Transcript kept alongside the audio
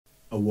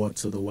A word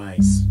to the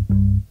wise.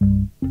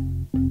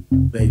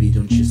 Baby,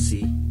 don't you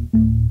see?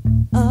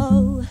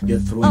 Oh, you're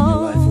throwing your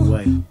life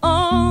away.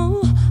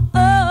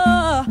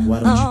 Why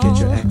don't you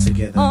get your act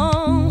together?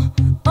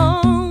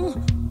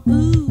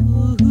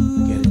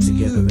 Get it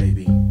together,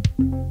 baby,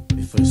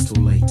 before it's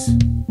too late.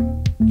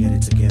 Get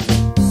it together.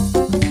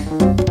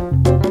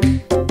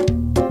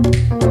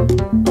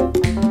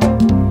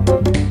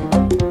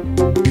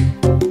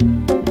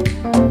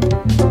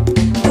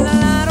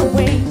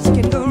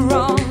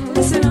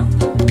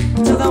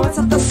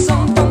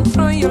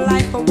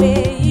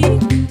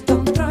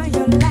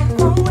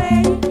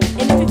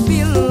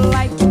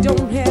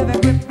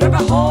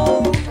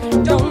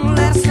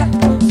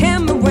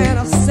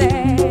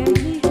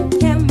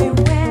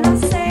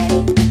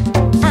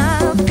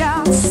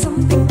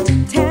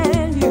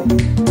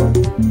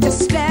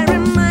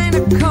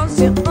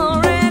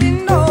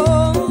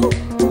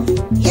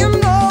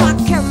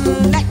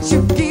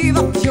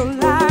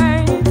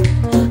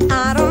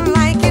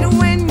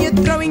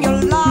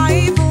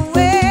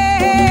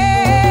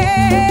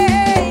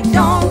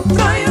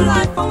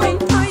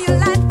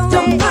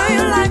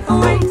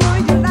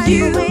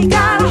 You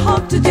gotta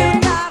hope today.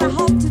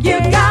 You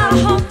gotta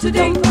hope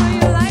today.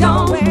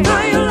 Don't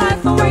throw your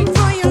life away. Don't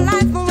throw your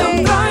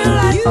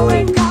life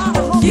away.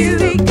 You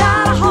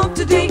gotta hope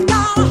today. You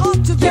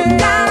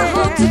gotta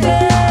hope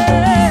today.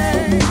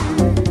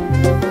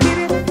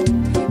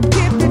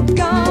 Keep it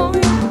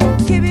going.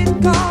 Keep it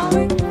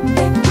going.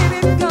 Keep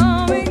it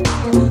going.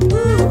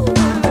 Ooh.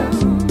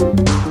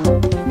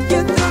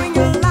 You're throwing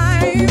your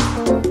life.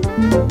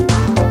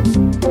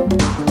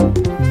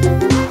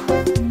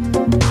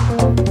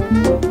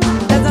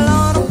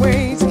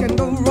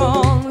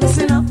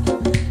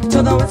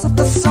 The words of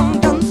the song,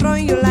 don't throw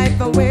your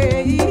life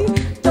away.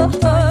 Don't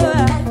throw your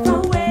life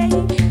away.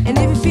 And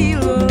if you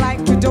feel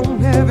like you don't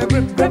have a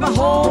grab a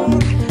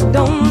hold,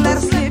 don't let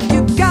it slip.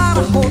 You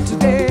gotta hold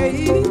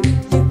today.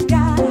 You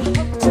gotta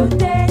hold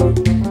today.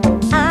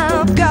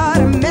 I've got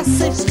a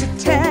message to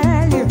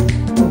tell you.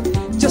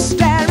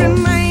 Just a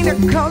reminder,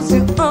 'cause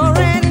you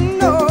already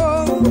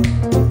know.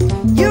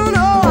 You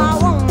know I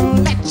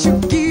won't let you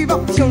give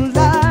up your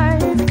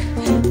life.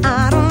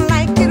 I don't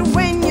like it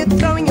when you're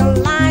throwing your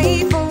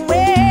life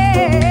away.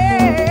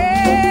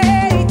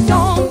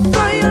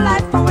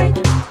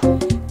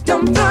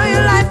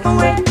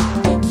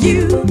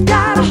 You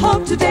gotta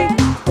hope today.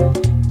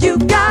 You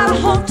gotta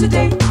hope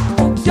today.